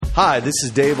Hi, this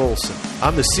is Dave Olson.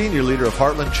 I'm the senior leader of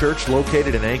Heartland Church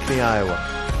located in Ankeny, Iowa.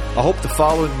 I hope the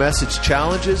following message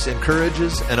challenges,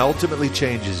 encourages, and ultimately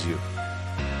changes you.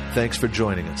 Thanks for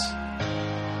joining us.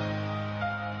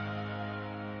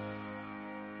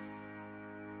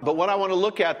 But what I want to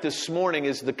look at this morning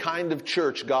is the kind of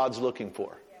church God's looking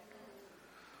for.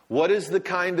 What is the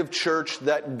kind of church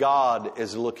that God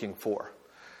is looking for?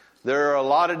 There are a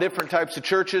lot of different types of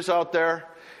churches out there,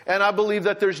 and I believe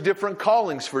that there's different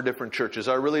callings for different churches.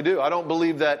 I really do. I don't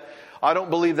believe that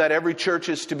every church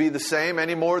is to be the same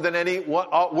any more than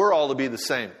we're all to be the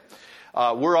same.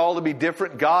 We're all to be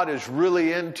different. God is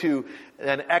really into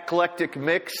an eclectic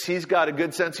mix. He's got a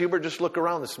good sense of humor. Just look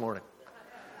around this morning.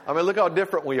 I mean, look how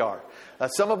different we are.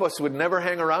 Some of us would never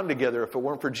hang around together if it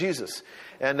weren't for Jesus.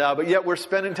 But yet we're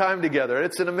spending time together.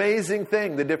 It's an amazing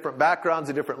thing, the different backgrounds,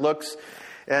 the different looks.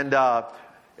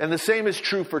 And the same is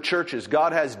true for churches.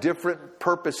 God has different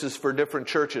purposes for different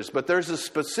churches. But there's a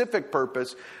specific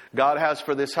purpose God has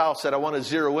for this house that I want to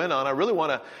zero in on. I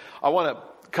want to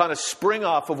kind of spring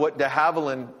off of what de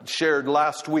Havilland shared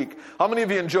last week. How many of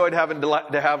you enjoyed having de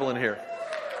Havilland here?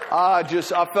 I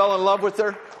fell in love with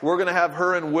her. We're going to have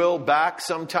her and Will back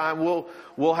sometime.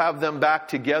 We'll have them back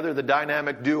together, the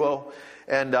dynamic duo.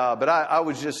 But I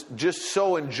was just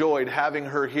so enjoyed having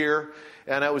her here.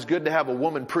 And it was good to have a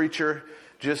woman preacher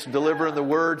just delivering the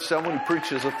word, someone who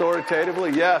preaches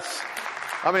authoritatively. Yes.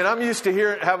 I mean, I'm used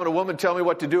to having a woman tell me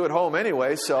what to do at home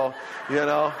anyway. So,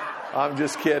 I'm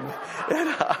just kidding.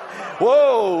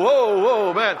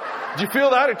 Whoa, man. Did you feel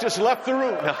that? It just left the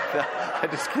room. No, I'm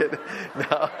just kidding.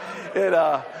 No,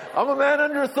 I'm a man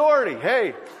under authority.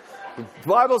 Hey, the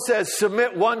Bible says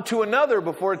submit one to another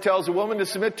before it tells a woman to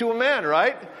submit to a man,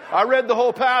 right? I read the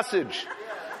whole passage.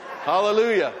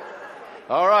 Hallelujah.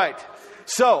 All right.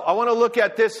 So I want to look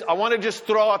at this. I want to just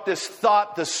throw out this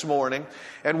thought this morning,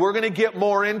 and we're going to get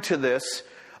more into this.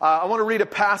 I want to read a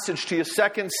passage to you,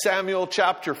 2 Samuel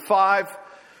chapter 5,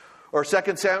 or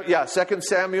 2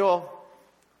 Samuel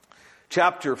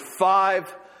chapter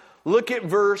 5. Look at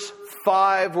verse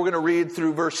 5. We're going to read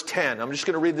through verse 10. I'm just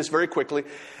going to read this very quickly.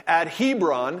 At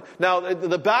Hebron. Now,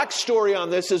 the backstory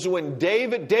on this is when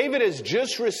David has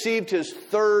just received his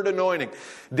third anointing.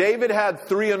 David had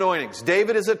 3 anointings.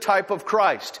 David is a type of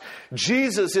Christ.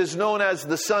 Jesus is known as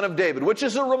the Son of David, which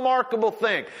is a remarkable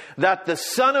thing, that the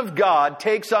Son of God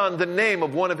takes on the name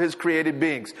of one of His created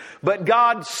beings. But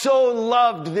God so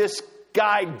loved this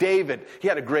guy David. He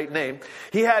had a great name.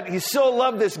 He so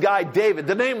loved this guy David.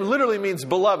 The name literally means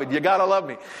beloved. You gotta love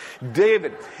me.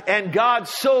 David. And God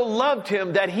so loved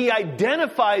him that He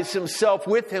identifies Himself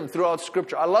with him throughout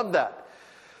Scripture. I love that.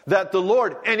 That the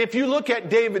Lord, and if you look at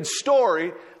David's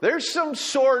story, there's some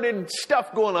sordid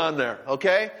stuff going on there,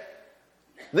 okay?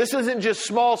 This isn't just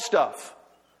small stuff.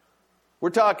 We're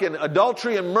talking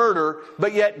adultery and murder,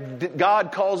 but yet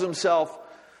God calls Himself,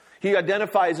 He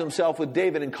identifies Himself with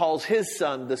David and calls His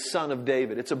son the Son of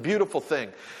David. It's a beautiful thing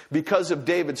because of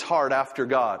David's heart after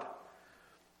God.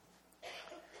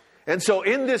 And so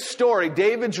in this story,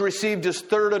 David's received his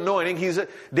third anointing.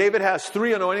 David has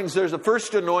 3 anointings. There's the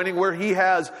first anointing where he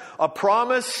has a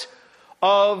promise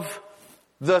of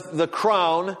the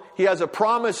crown. He has a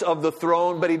promise of the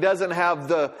throne, but he doesn't have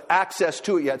the access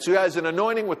to it yet. So he has an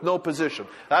anointing with no position.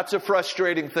 That's a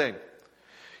frustrating thing.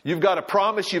 You've got a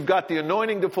promise, you've got the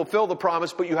anointing to fulfill the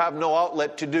promise, but you have no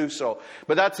outlet to do so.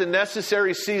 But that's a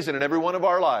necessary season in every one of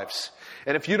our lives.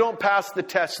 And if you don't pass the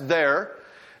test there,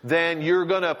 then you're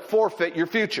going to forfeit your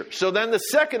future. So then the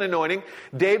second anointing,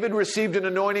 David received an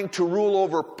anointing to rule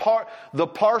over the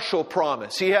partial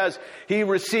promise. He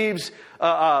receives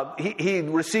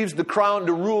the crown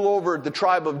to rule over the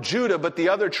tribe of Judah, but the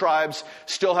other tribes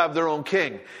still have their own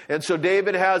king. And so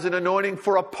David has an anointing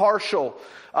for a partial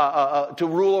to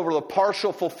rule over the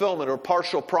partial fulfillment or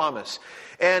partial promise.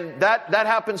 And that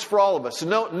happens for all of us.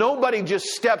 Nobody just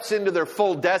steps into their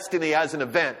full destiny as an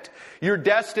event. Your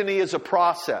destiny is a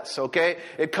process, okay?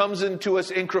 It comes into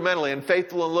us incrementally. And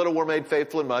faithful in little, we're made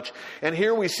faithful in much. And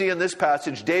here we see in this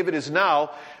passage, David has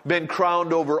now been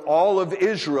crowned over all of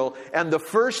Israel. And the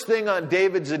first thing on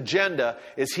David's agenda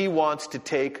is he wants to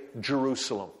take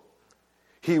Jerusalem.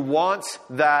 He wants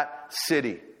that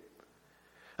city.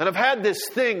 And I've had this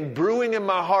thing brewing in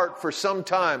my heart for some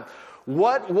time.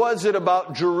 What was it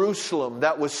about Jerusalem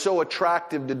that was so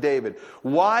attractive to David?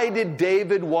 Why did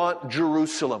David want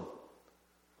Jerusalem?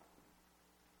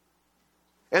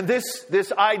 And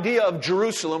this idea of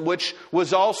Jerusalem, which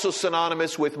was also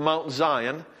synonymous with Mount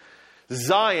Zion,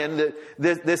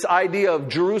 this idea of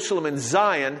Jerusalem and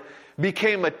Zion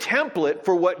became a template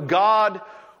for what God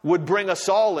would bring us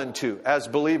all into as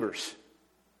believers.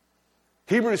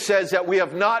 Hebrews says that we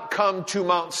have not come to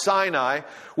Mount Sinai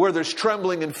where there's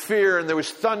trembling and fear and there was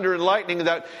thunder and lightning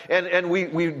and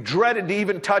we dreaded to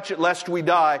even touch it lest we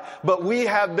die. But we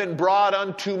have been brought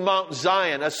unto Mount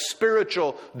Zion, a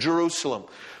spiritual Jerusalem.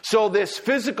 So this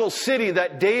physical city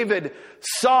that David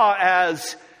saw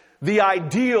as the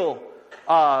ideal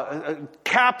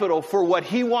capital for what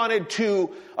he wanted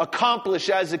to accomplish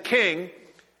as a king,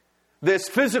 this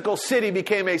physical city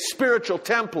became a spiritual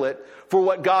template for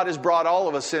what God has brought all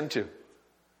of us into.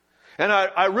 And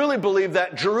I really believe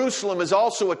that Jerusalem is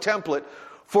also a template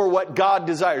for what God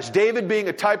desires. David, being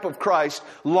a type of Christ,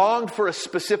 longed for a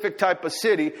specific type of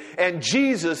city, and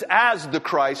Jesus, as the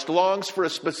Christ, longs for a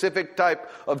specific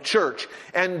type of church.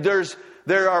 And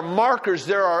there are markers,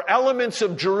 there are elements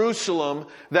of Jerusalem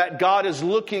that God is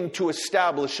looking to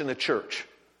establish in a church.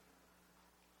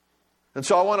 And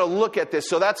so I want to look at this.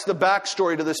 So that's the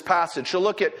backstory to this passage. So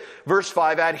look at verse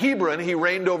 5. At Hebron, he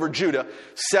reigned over Judah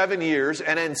 7 years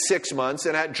and then 6 months.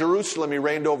 And at Jerusalem, he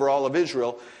reigned over all of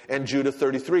Israel and Judah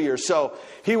 33 years. So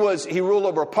he ruled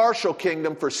over a partial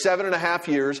kingdom for 7.5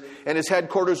 years, and his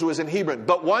headquarters was in Hebron.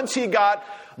 But once he got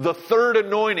the third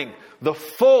anointing, the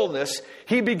fullness,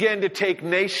 he began to take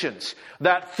nations.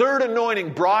 That third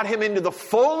anointing brought him into the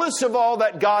fullness of all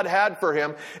that God had for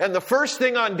him. And the first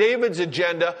thing on David's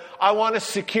agenda, I want to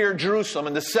secure Jerusalem.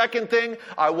 And the second thing,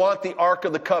 I want the Ark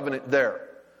of the Covenant there.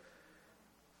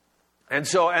 And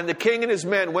the king and his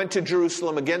men went to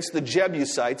Jerusalem against the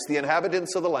Jebusites, the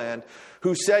inhabitants of the land,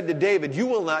 who said to David, "You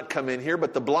will not come in here,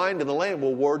 but the blind and the lame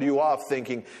will ward you off,"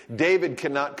 thinking David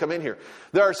cannot come in here.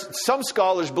 There are some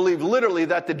scholars believe literally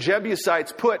that the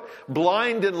Jebusites put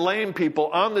blind and lame people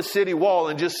on the city wall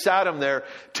and just sat them there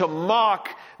to mock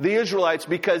the Israelites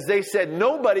because they said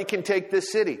nobody can take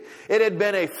this city. It had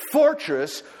been a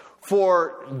fortress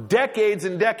for decades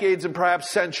and decades and perhaps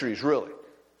centuries, really.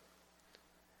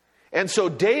 And so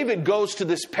David goes to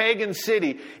this pagan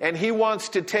city and he wants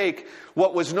to take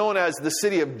what was known as the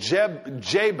city of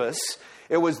Jebus.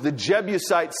 It was the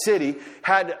Jebusite city,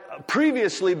 had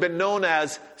previously been known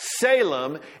as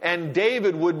Salem, and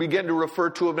David would begin to refer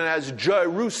to it as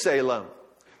Jerusalem,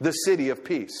 the city of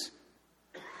peace.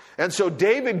 And so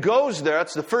David goes there.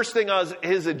 That's the first thing on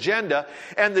his agenda.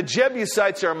 And the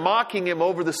Jebusites are mocking him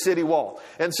over the city wall.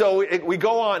 And so we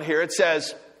go on here. It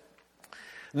says,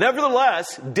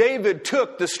 "Nevertheless, David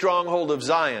took the stronghold of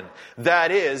Zion."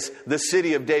 That is the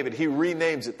city of David. He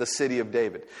renames it the city of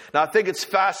David. Now, I think it's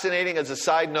fascinating. As a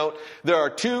side note, there are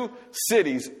two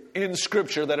cities in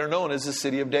Scripture that are known as the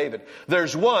city of David.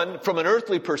 There's one from an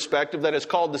earthly perspective that is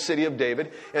called the city of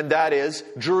David, and that is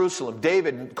Jerusalem.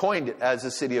 David coined it as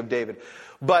the city of David.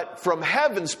 But from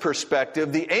heaven's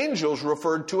perspective, the angels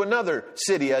referred to another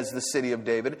city as the city of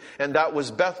David, and that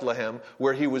was Bethlehem,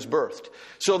 where he was birthed.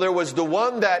 So there was the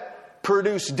one that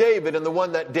produced David and the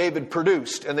one that David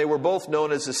produced, and they were both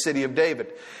known as the city of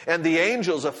David. And the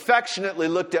angels affectionately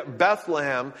looked at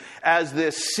Bethlehem as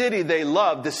this city they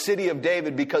loved, the city of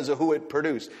David, because of who it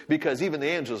produced. Because even the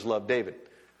angels loved David.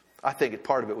 I think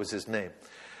part of it was his name.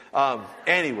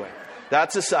 Anyway.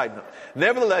 That's a side note.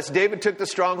 Nevertheless, David took the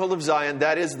stronghold of Zion,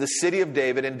 that is the city of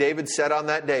David, and David said on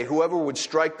that day, "Whoever would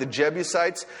strike the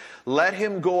Jebusites, let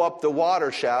him go up the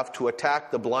water shaft to attack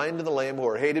the blind and the lame who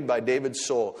are hated by David's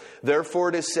soul. Therefore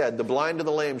it is said, the blind and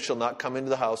the lame shall not come into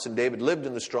the house. And David lived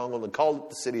in the stronghold and called it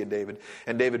the city of David.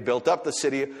 And David built up the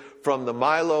city from the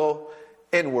Millo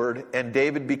inward, and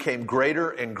David became greater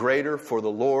and greater, for the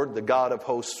Lord, the God of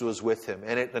hosts, was with him."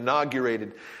 And it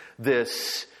inaugurated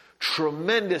this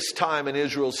tremendous time in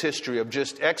Israel's history of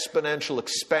just exponential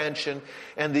expansion,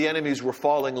 and the enemies were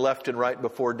falling left and right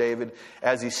before David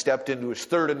as he stepped into his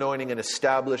third anointing and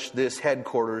established this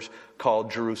headquarters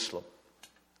called Jerusalem.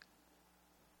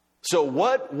 So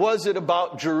what was it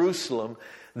about Jerusalem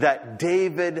that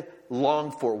David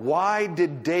longed for? Why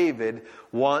did David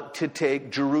want to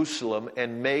take Jerusalem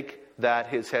and make that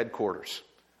his headquarters?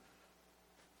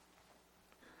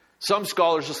 Some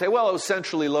scholars will say, well, it was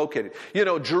centrally located. You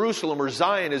know, Jerusalem or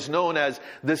Zion is known as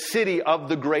the city of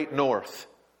the great north.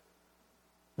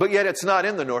 But yet it's not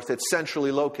in the north, it's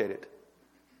centrally located.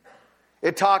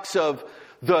 It talks of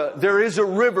there is a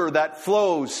river that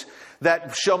flows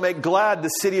that shall make glad the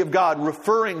city of God,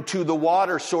 referring to the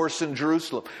water source in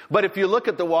Jerusalem. But if you look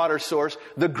at the water source,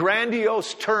 the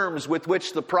grandiose terms with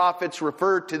which the prophets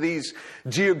refer to these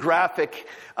geographic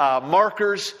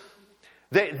markers,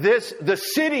 the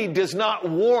city does not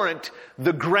warrant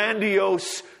the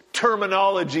grandiose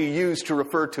terminology used to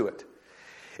refer to it.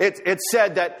 It's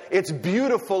said that it's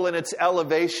beautiful in its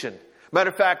elevation.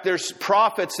 Matter of fact, there's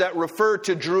prophets that refer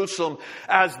to Jerusalem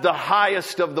as the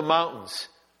highest of the mountains.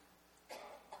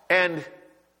 And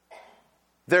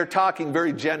they're talking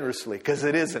very generously, because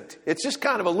it isn't. It's just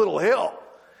kind of a little hill.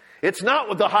 It's not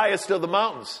with the highest of the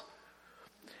mountains.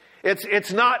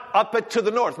 It's not up it to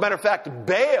the north. Matter of fact,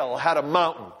 Baal had a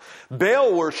mountain.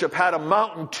 Baal worship had a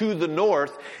mountain to the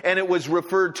north, and it was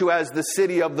referred to as the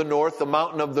city of the north, the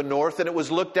mountain of the north, and it was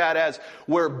looked at as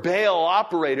where Baal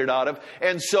operated out of.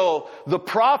 And so the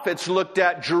prophets looked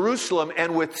at Jerusalem,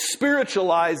 and with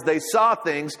spiritual eyes, they saw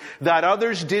things that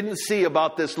others didn't see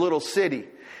about this little city.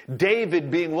 David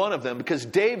being one of them, because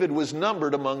David was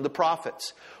numbered among the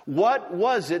prophets. What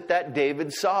was it that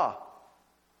David saw?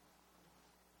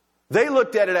 They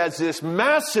looked at it as this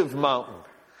massive mountain,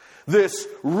 this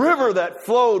river that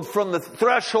flowed from the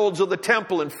thresholds of the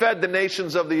temple and fed the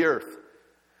nations of the earth.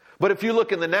 But if you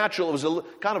look in the natural, it was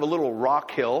kind of a little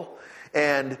rock hill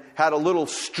and had a little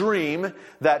stream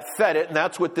that fed it. And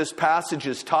that's what this passage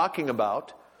is talking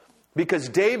about. Because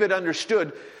David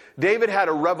understood, David had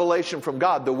a revelation from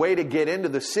God. The way to get into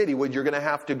the city was you're going to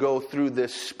have to go through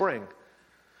this spring.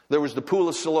 There was the pool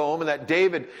of Siloam, and that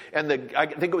David, and I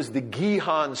think it was the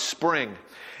Gihon spring.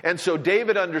 And so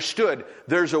David understood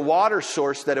there's a water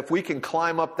source that if we can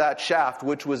climb up that shaft,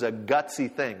 which was a gutsy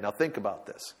thing. Now think about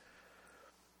this.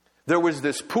 There was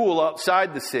this pool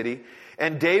outside the city,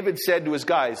 and David said to his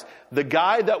guys, the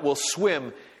guy that will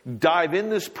swim, dive in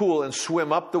this pool and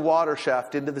swim up the water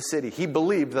shaft into the city. He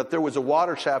believed that there was a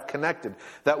water shaft connected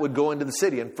that would go into the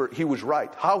city, and he was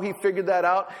right. How he figured that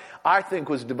out, I think,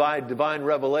 was divine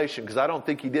revelation, because I don't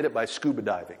think he did it by scuba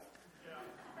diving.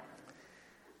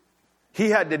 They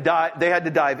had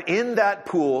to dive in that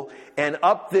pool and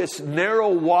up this narrow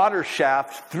water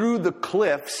shaft through the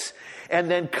cliffs,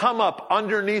 and then come up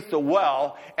underneath the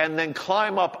well, and then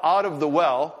climb up out of the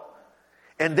well,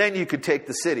 and then you could take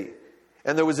the city.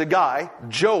 And there was a guy,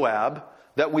 Joab,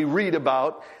 that we read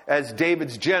about as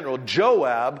David's general.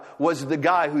 Joab was the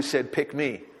guy who said, pick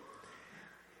me.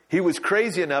 He was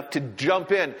crazy enough to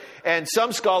jump in. And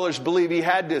some scholars believe he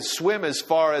had to swim as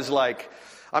far as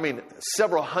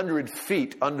several hundred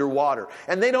feet underwater.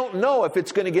 And they don't know if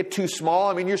it's going to get too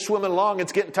small. You're swimming along,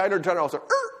 it's getting tighter and tighter. Also,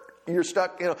 you're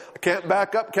stuck, I can't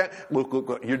back up,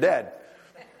 look, you're dead.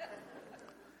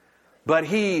 But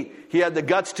he had the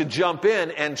guts to jump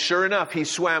in, and sure enough, he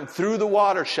swam through the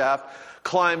water shaft,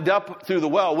 climbed up through the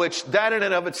well, which that in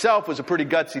and of itself was a pretty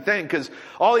gutsy thing, because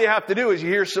all you have to do is you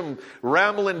hear some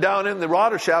rambling down in the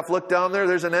water shaft, look down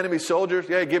there's an enemy soldier,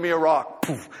 yeah, give me a rock.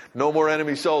 Poof, no more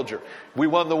enemy soldier. We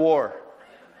won the war.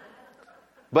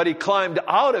 But he climbed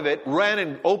out of it, ran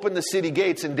and opened the city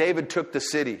gates, and David took the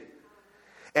city.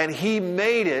 And he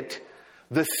made it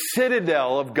the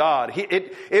citadel of God.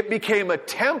 It became a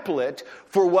template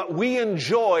for what we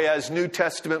enjoy as New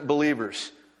Testament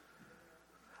believers.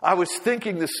 I was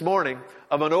thinking this morning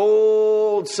of an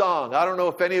old song. I don't know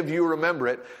if any of you remember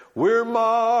it. We're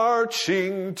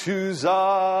marching to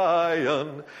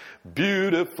Zion,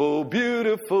 beautiful,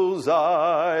 beautiful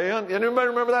Zion. Anybody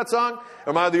remember that song? Or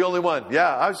am I the only one?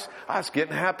 Yeah, I was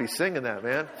getting happy singing that,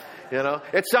 man.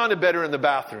 It sounded better in the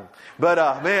bathroom. But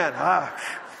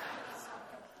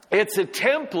it's a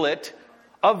template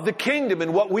of the kingdom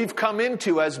and what we've come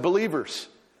into as believers.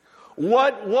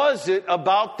 What was it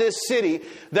about this city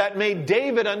that made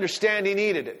David understand he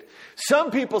needed it? Some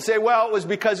people say, well, it was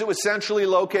because it was centrally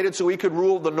located so he could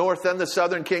rule the north and the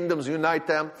southern kingdoms, unite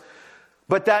them.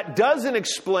 But that doesn't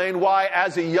explain why,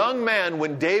 as a young man,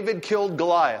 when David killed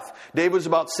Goliath, David was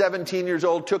about 17 years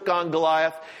old, took on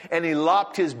Goliath, and he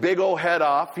lopped his big old head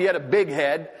off. He had a big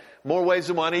head. More ways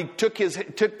than one. He took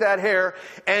that hair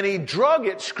and he drug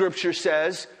it, Scripture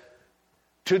says,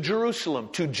 to Jerusalem,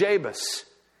 to Jebus.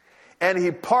 And he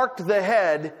parked the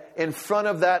head in front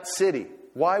of that city.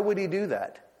 Why would he do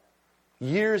that?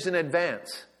 Years in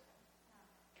advance.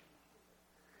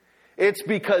 It's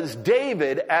because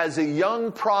David, as a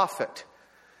young prophet,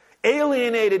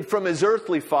 alienated from his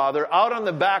earthly father, out on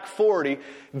the back 40,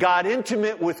 got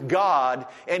intimate with God,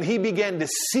 and he began to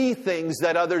see things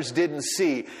that others didn't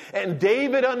see. And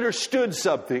David understood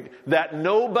something that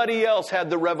nobody else had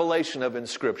the revelation of in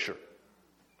Scripture.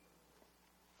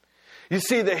 You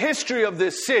see, the history of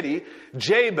this city,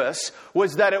 Jebus,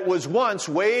 was that it was once,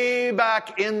 way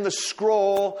back in the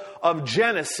scroll of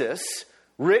Genesis,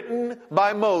 written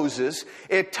by Moses,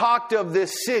 it talked of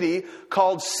this city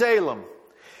called Salem.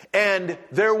 And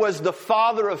there was the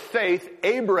father of faith,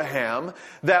 Abraham,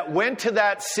 that went to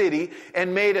that city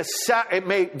and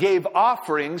gave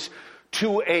offerings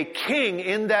to a king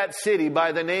in that city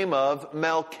by the name of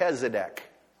Melchizedek.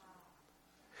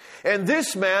 And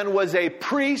this man was a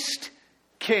priest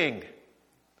king.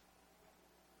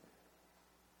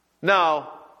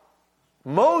 Now,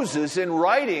 Moses, in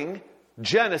writing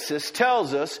Genesis,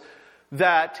 tells us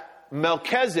that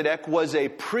Melchizedek was a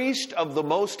priest of the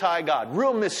Most High God.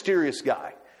 Real mysterious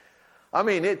guy. I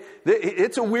mean,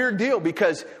 it's a weird deal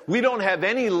because we don't have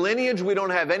any lineage. We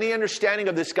don't have any understanding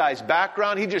of this guy's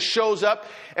background. He just shows up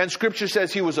and Scripture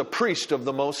says he was a priest of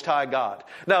the Most High God.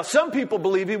 Now, some people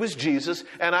believe he was Jesus,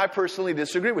 and I personally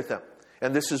disagree with them.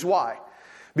 And this is why.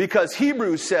 Because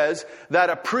Hebrews says that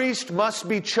a priest must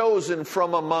be chosen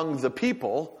from among the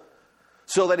people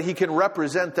so that he can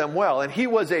represent them well. And he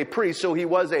was a priest, so he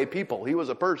was a people. He was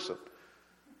a person.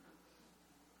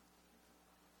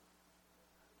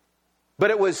 But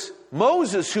it was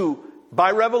Moses who, by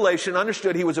revelation,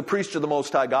 understood he was a priest of the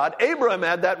Most High God. Abraham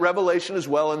had that revelation as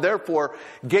well, and therefore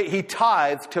he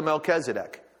tithed to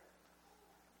Melchizedek.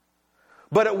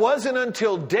 But it wasn't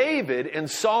until David in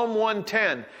Psalm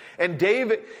 110, and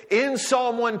in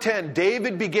Psalm 110,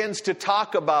 David begins to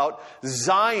talk about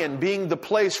Zion being the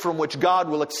place from which God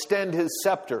will extend his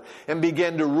scepter and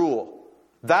begin to rule.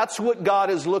 That's what God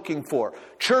is looking for.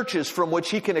 Churches from which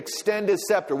he can extend his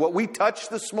scepter. What we touched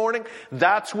this morning,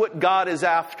 that's what God is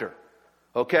after.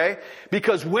 Okay?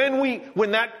 Because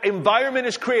when that environment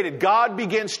is created, God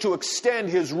begins to extend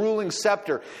his ruling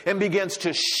scepter and begins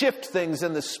to shift things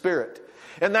in the spirit.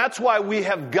 And that's why we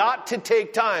have got to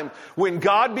take time. When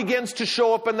God begins to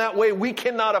show up in that way, we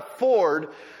cannot afford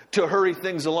to hurry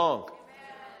things along.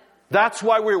 That's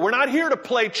why we're not here to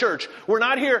play church. We're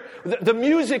not here. The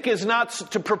music is not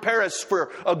to prepare us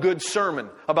for a good sermon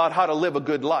about how to live a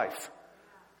good life.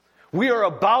 We are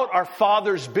about our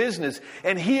Father's business,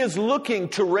 and he is looking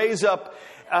to raise up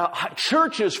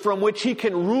churches from which he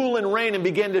can rule and reign and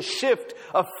begin to shift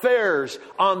affairs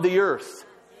on the earth.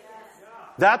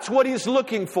 That's what he's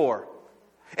looking for.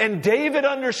 And David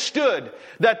understood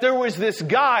that there was this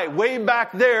guy way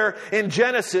back there in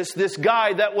Genesis, this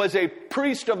guy that was a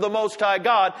priest of the Most High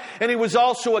God, and he was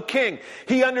also a king.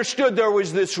 He understood there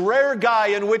was this rare guy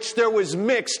in which there was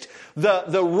mixed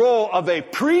the role of a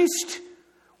priest,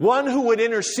 one who would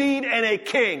intercede, and a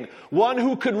king, one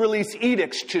who could release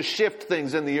edicts to shift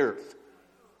things in the earth.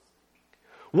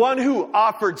 One who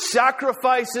offered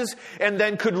sacrifices and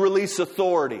then could release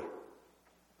authority.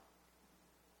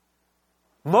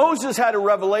 Moses had a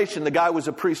revelation. The guy was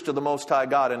a priest of the Most High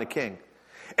God and a king.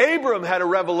 Abram had a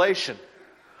revelation.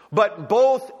 But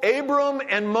both Abram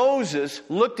and Moses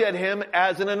looked at him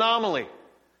as an anomaly.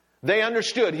 They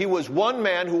understood he was one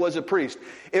man who was a priest.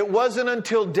 It wasn't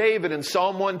until David in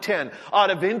Psalm 110, out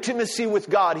of intimacy with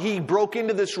God, he broke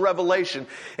into this revelation.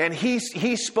 And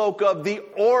he spoke of the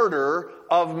order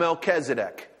of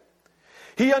Melchizedek.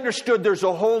 He understood there's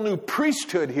a whole new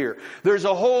priesthood here. There's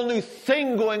a whole new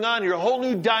thing going on here, a whole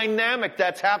new dynamic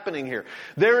that's happening here.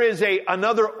 There is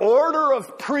another order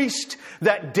of priest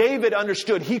that David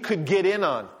understood he could get in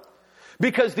on.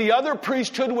 Because the other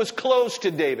priesthood was closed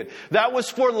to David. That was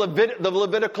for the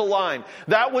Levitical line.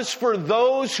 That was for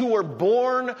those who were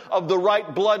born of the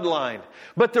right bloodline.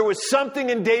 But there was something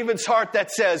in David's heart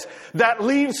that says, that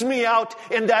leaves me out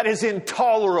and that is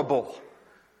intolerable.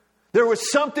 There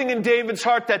was something in David's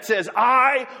heart that says,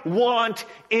 I want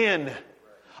in.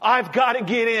 I've got to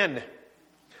get in.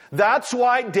 That's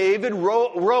why David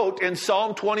wrote in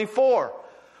Psalm 24,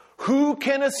 who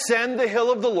can ascend the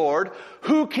hill of the Lord?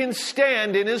 Who can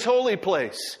stand in his holy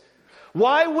place?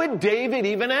 Why would David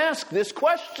even ask this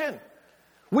question?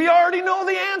 We already know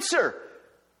the answer.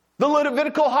 The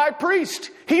Levitical high priest.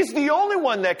 He's the only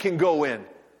one that can go in.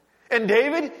 And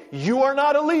David, you are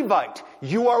not a Levite.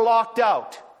 You are locked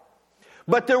out.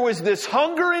 But there was this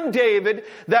hunger in David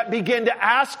that began to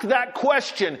ask that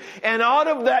question. And out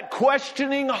of that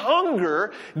questioning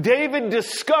hunger, David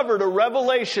discovered a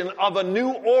revelation of a new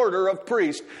order of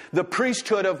priest, the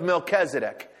priesthood of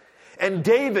Melchizedek. And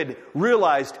David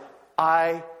realized,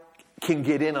 I can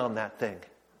get in on that thing.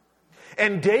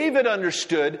 And David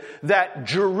understood that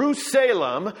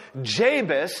Jerusalem,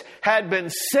 Jabez, had been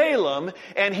Salem,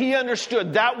 and he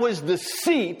understood that was the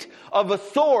seat of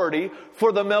authority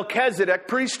for the Melchizedek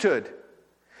priesthood.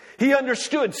 He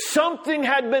understood something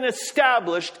had been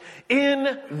established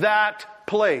in that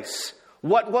place.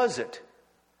 What was it?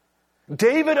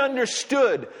 David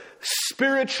understood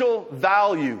spiritual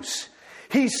values.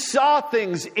 He saw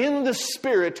things in the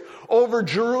spirit over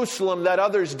Jerusalem that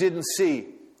others didn't see.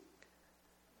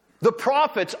 The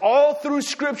prophets all through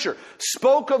Scripture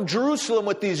spoke of Jerusalem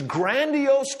with these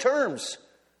grandiose terms.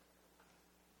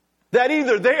 That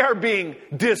either they are being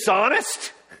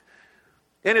dishonest,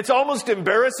 and it's almost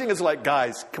embarrassing. It's like,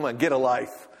 guys, come on, get a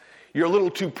life. You're a little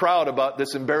too proud about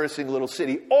this embarrassing little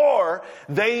city. Or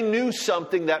they knew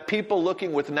something that people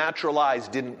looking with natural eyes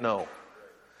didn't know.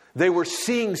 They were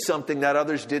seeing something that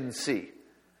others didn't see.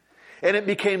 And it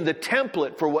became the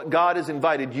template for what God has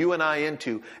invited you and I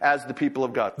into as the people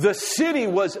of God. The city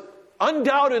was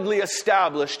undoubtedly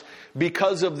established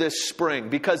because of this spring,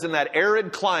 because in that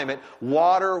arid climate,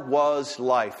 water was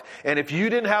life. And if you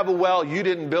didn't have a well, you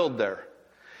didn't build there.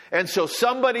 And so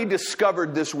somebody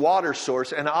discovered this water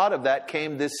source, and out of that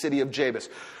came this city of Jabez.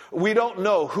 We don't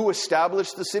know who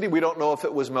established the city. We don't know if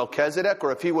it was Melchizedek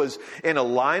or if he was in a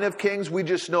line of kings. We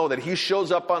just know that he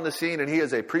shows up on the scene and he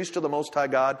is a priest of the Most High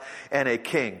God and a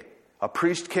king. A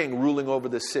priest king ruling over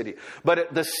the city.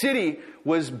 But the city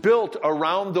was built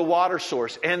around the water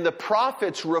source. And the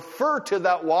prophets refer to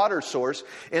that water source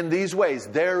in these ways.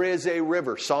 There is a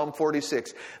river, Psalm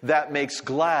 46, that makes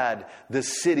glad the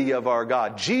city of our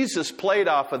God. Jesus played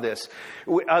off of this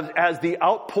as the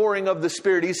outpouring of the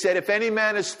Spirit. He said, if any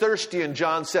man is thirsty in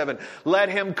John 7, let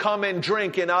him come and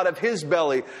drink, and out of his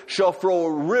belly shall flow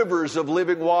rivers of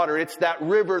living water. It's that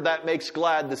river that makes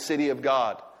glad the city of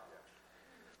God.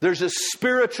 There's a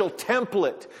spiritual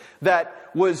template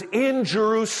that was in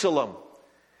Jerusalem.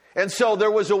 And so there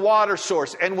was a water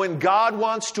source. And when God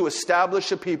wants to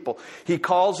establish a people, He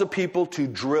calls a people to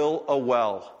drill a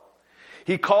well.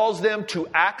 He calls them to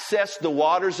access the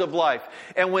waters of life.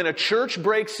 And when a church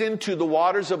breaks into the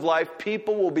waters of life,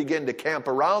 people will begin to camp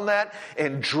around that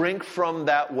and drink from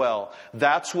that well.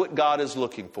 That's what God is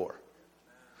looking for.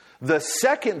 The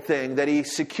second thing that He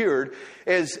secured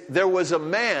is there was a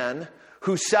man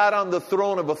who sat on the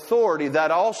throne of authority that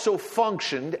also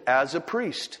functioned as a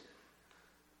priest.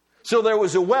 So there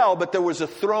was a well, but there was a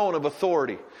throne of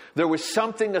authority. There was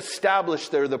something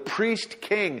established there, the priest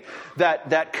king,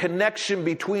 that connection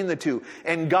between the two.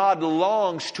 And God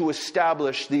longs to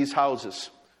establish these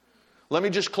houses. Let me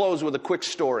just close with a quick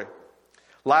story.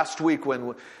 Last week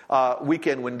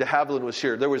weekend when de Havilland was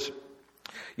here, there was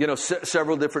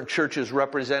several different churches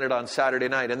represented on Saturday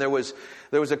night. And there was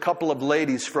a couple of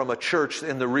ladies from a church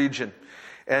in the region.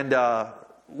 And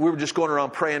we were just going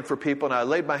around praying for people. And I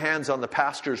laid my hands on the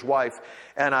pastor's wife.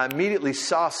 And I immediately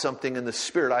saw something in the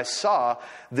Spirit. I saw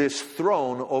this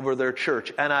throne over their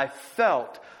church. And I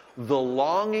felt the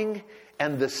longing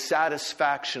and the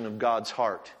satisfaction of God's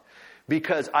heart.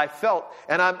 Because I felt,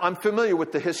 and I'm familiar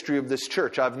with the history of this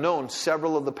church. I've known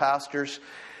several of the pastors.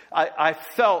 I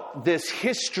felt this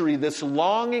history, this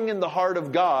longing in the heart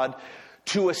of God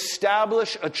to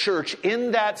establish a church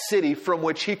in that city from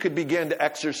which He could begin to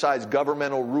exercise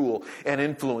governmental rule and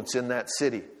influence in that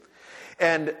city.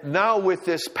 And now with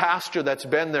this pastor that's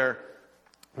been there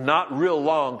not real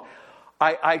long,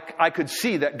 I could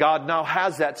see that God now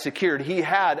has that secured. He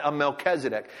had a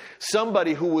Melchizedek,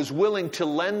 somebody who was willing to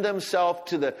lend themselves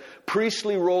to the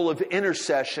priestly role of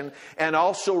intercession and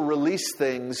also release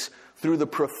things through the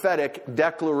prophetic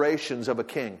declarations of a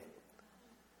king.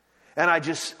 And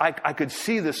I could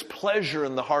see this pleasure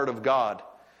in the heart of God.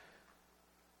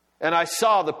 And I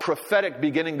saw the prophetic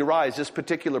beginning to rise. This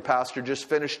particular pastor just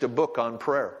finished a book on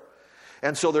prayer.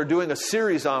 And so they're doing a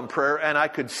series on prayer, and I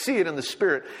could see it in the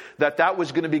Spirit that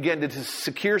was going to begin to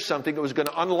secure something. It was going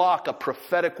to unlock a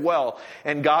prophetic well,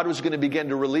 and God was going to begin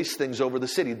to release things over the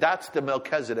city. That's the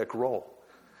Melchizedek role.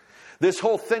 This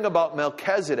whole thing about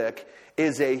Melchizedek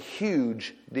is a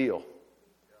huge deal.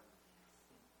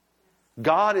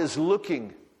 God is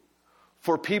looking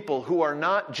for people who are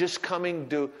not just coming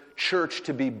to church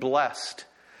to be blessed,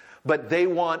 but they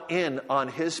want in on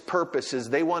His purposes.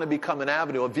 They want to become an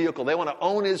avenue, a vehicle. They want to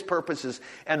own His purposes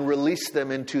and release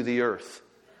them into the earth.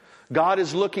 God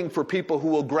is looking for people who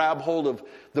will grab hold of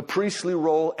the priestly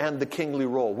role and the kingly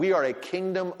role. We are a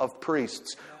kingdom of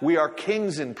priests. We are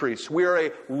kings and priests. We are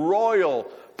a royal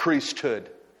priesthood.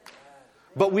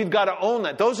 But we've got to own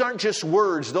that. Those aren't just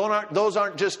words. Those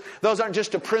aren't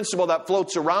just a principle that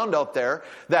floats around out there,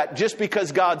 that just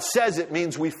because God says it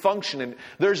means we function in it.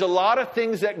 There's a lot of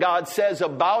things that God says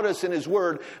about us in His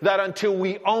Word that until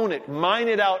we own it, mine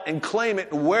it out, and claim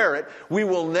it and wear it, we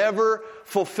will never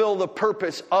fulfill the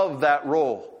purpose of that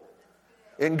role.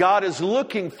 And God is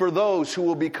looking for those who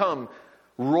will become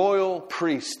royal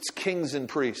priests, kings and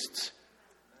priests.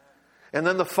 And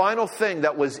then the final thing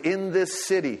that was in this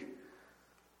city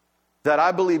that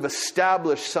I believe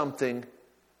established something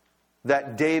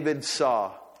that David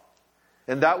saw.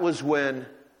 And that was when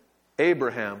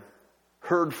Abraham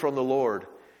heard from the Lord.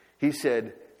 He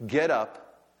said, get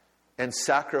up and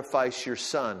sacrifice your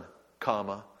son,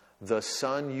 the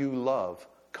son you love,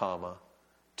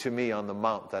 to me on the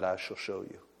mount that I shall show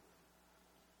you.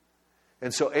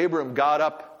 And so Abram got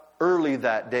up early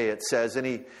that day, it says, and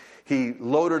he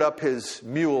loaded up his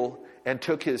mule and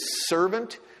took his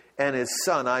servant and his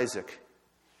son Isaac.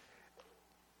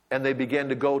 And they began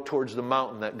to go towards the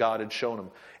mountain that God had shown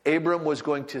them. Abram was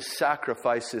going to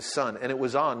sacrifice his son, and it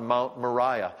was on Mount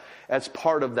Moriah as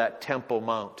part of that Temple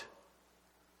Mount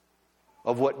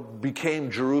of what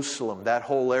became Jerusalem, that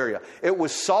whole area. It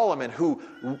was Solomon who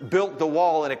built the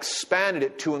wall and expanded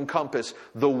it to encompass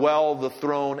the well, the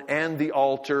throne, and the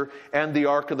altar, and the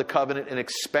Ark of the Covenant, and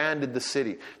expanded the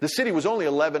city. The city was only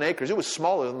 11 acres. It was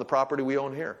smaller than the property we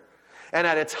own here. And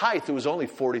at its height, it was only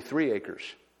 43 acres.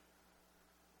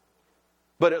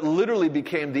 But it literally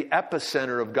became the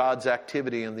epicenter of God's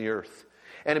activity in the earth.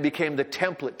 And it became the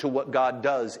template to what God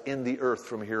does in the earth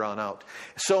from here on out.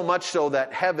 So much so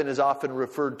that heaven is often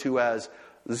referred to as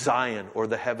Zion, or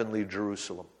the heavenly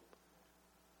Jerusalem.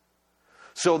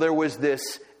 So there was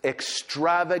this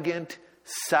extravagant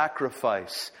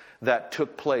sacrifice that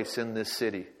took place in this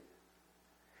city.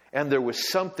 And there was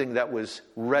something that was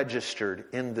registered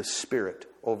in the spirit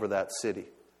over that city.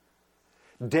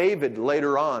 David,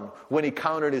 later on, when he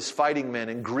counted his fighting men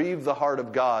and grieved the heart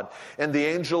of God, and the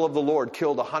angel of the Lord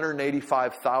killed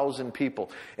 185,000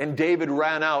 people. And David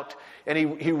ran out, and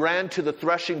he ran to the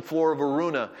threshing floor of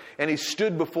Araunah, and he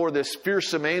stood before this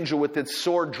fearsome angel with its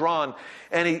sword drawn,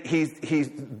 and he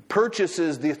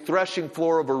purchases the threshing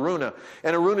floor of Araunah.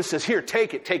 And Araunah says, "Here,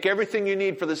 take it. Take everything you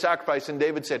need for the sacrifice." And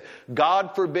David said,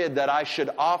 "God forbid that I should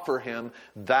offer him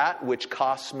that which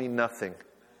costs me nothing."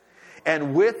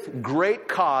 And with great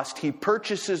cost, he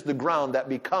purchases the ground that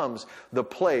becomes the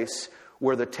place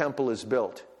where the temple is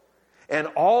built. And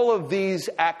all of these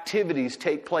activities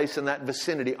take place in that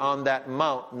vicinity on that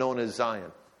mount known as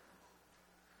Zion.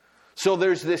 So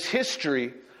there's this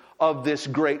history of this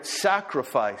great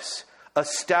sacrifice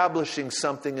establishing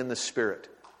something in the Spirit.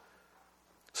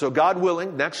 So God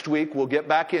willing, next week we'll get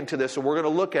back into this, and we're going to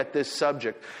look at this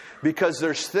subject. Because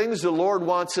there's things the Lord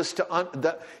wants us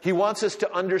to He wants us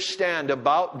to understand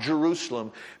about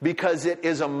Jerusalem, because it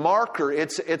is a marker.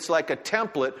 It's like a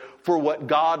template for what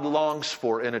God longs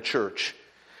for in a church.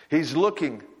 He's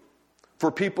looking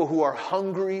for people who are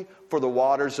hungry for the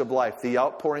waters of life, the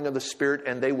outpouring of the Spirit,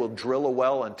 and they will drill a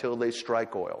well until they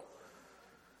strike oil.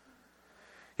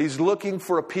 He's looking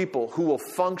for a people who will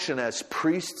function as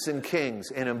priests and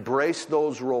kings and embrace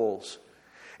those roles.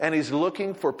 And He's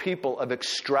looking for people of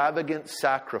extravagant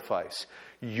sacrifice.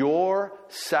 Your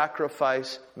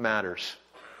sacrifice matters.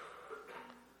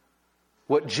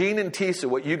 What Gene and Tisa,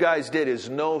 what you guys did, is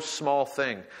no small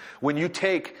thing. When you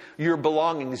take your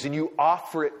belongings and you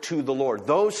offer it to the Lord,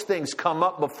 those things come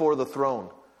up before the throne.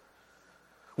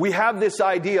 We have this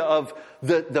idea of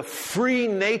the free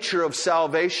nature of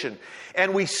salvation.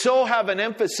 And we so have an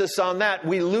emphasis on that,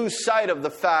 we lose sight of the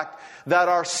fact that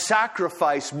our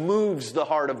sacrifice moves the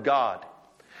heart of God.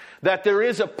 That there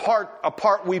is a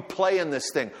part we play in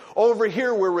this thing. Over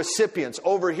here we're recipients.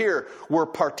 Over here we're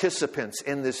participants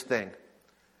in this thing.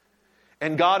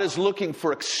 And God is looking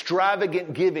for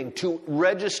extravagant giving to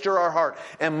register our heart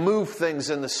and move things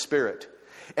in the Spirit.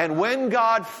 And when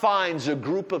God finds a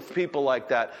group of people like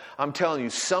that, I'm telling you,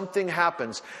 something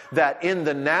happens that in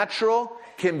the natural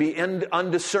can be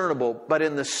undiscernible, but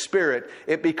in the Spirit,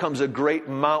 it becomes a great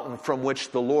mountain from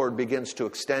which the Lord begins to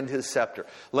extend His scepter.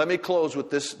 Let me close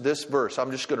with this verse.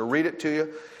 I'm just going to read it to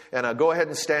you, and go ahead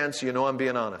and stand so you know I'm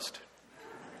being honest.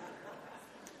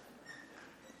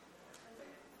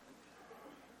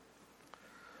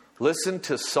 Listen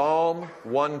to Psalm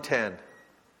 110.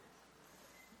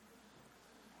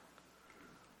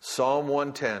 Psalm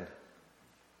 110.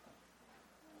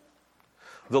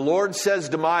 The Lord says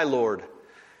to my Lord,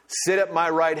 sit at my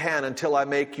right hand until I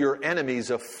make your enemies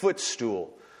a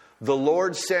footstool. The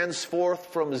Lord sends forth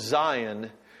from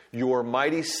Zion your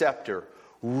mighty scepter.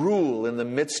 Rule in the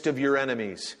midst of your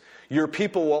enemies. Your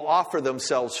people will offer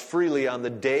themselves freely on the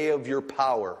day of your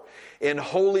power. In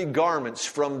holy garments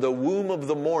from the womb of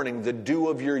the morning, the dew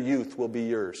of your youth will be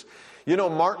yours. You know,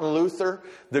 Martin Luther,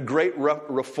 the great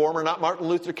reformer, not Martin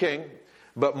Luther King,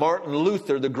 but Martin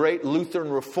Luther, the great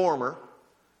Lutheran reformer,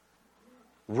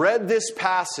 read this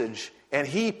passage and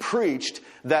he preached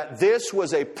that this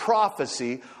was a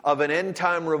prophecy of an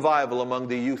end-time revival among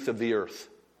the youth of the earth.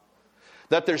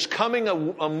 That there's coming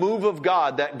a move of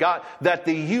God that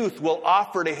the youth will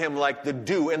offer to Him like the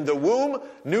dew. In the womb,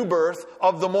 new birth,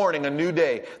 of the morning, a new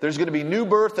day. There's going to be new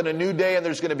birth and a new day, and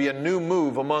there's going to be a new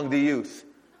move among the youth.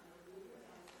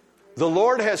 The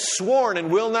Lord has sworn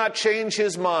and will not change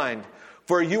His mind,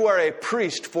 for you are a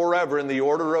priest forever in the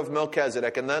order of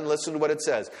Melchizedek. And then listen to what it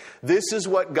says. This is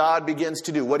what God begins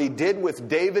to do. What He did with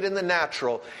David in the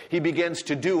natural, He begins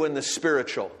to do in the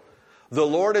spiritual. The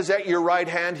Lord is at your right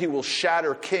hand. He will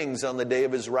shatter kings on the day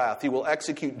of his wrath. He will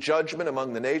execute judgment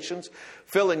among the nations,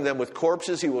 filling them with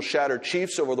corpses. He will shatter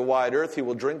chiefs over the wide earth. He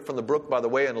will drink from the brook by the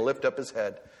way and lift up his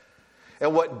head.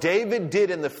 And what David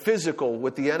did in the physical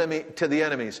with the enemy to the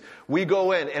enemies, we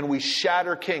go in and we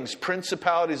shatter kings,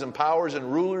 principalities and powers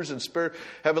and rulers and spirit,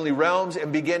 heavenly realms,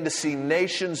 and begin to see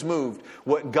nations moved.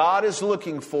 What God is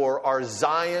looking for are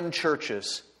Zion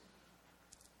churches.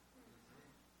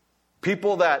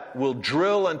 People that will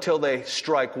drill until they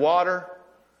strike water,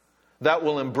 that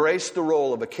will embrace the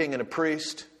role of a king and a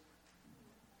priest,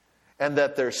 and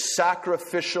that they're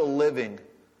sacrificial living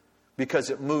because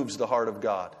it moves the heart of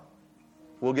God.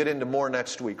 We'll get into more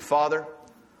next week. Father,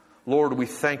 Lord, we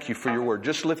thank you for your word.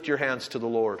 Just lift your hands to the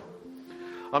Lord.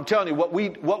 I'm telling you,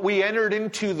 what we entered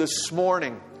into this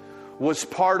morning was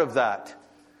part of that.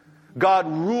 God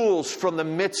rules from the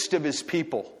midst of his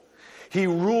people. He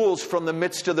rules from the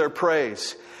midst of their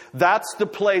praise. That's the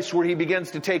place where he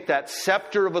begins to take that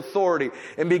scepter of authority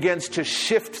and begins to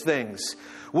shift things.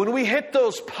 When we hit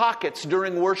those pockets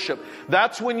during worship,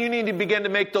 that's when you need to begin to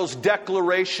make those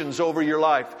declarations over your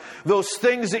life. Those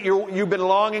things that you've been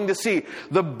longing to see.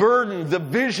 The burden, the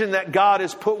vision that God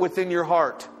has put within your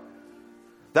heart.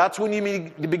 That's when you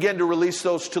need to begin to release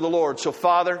those to the Lord. So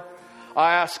Father,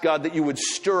 I ask God that you would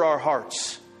stir our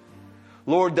hearts.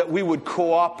 Lord, that we would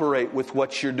cooperate with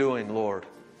what you're doing, Lord.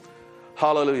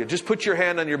 Hallelujah. Just put your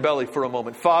hand on your belly for a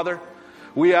moment. Father,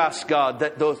 we ask, God,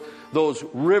 that those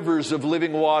rivers of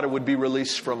living water would be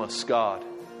released from us, God.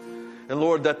 And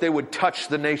Lord, that they would touch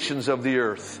the nations of the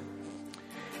earth.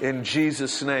 In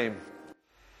Jesus' name.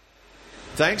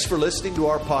 Thanks for listening to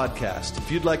our podcast.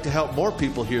 If you'd like to help more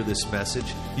people hear this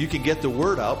message, you can get the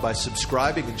word out by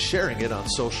subscribing and sharing it on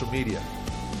social media.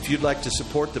 If you'd like to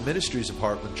support the ministries of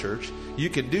Heartland Church, you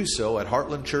can do so at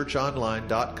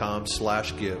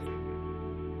heartlandchurchonline.com/give.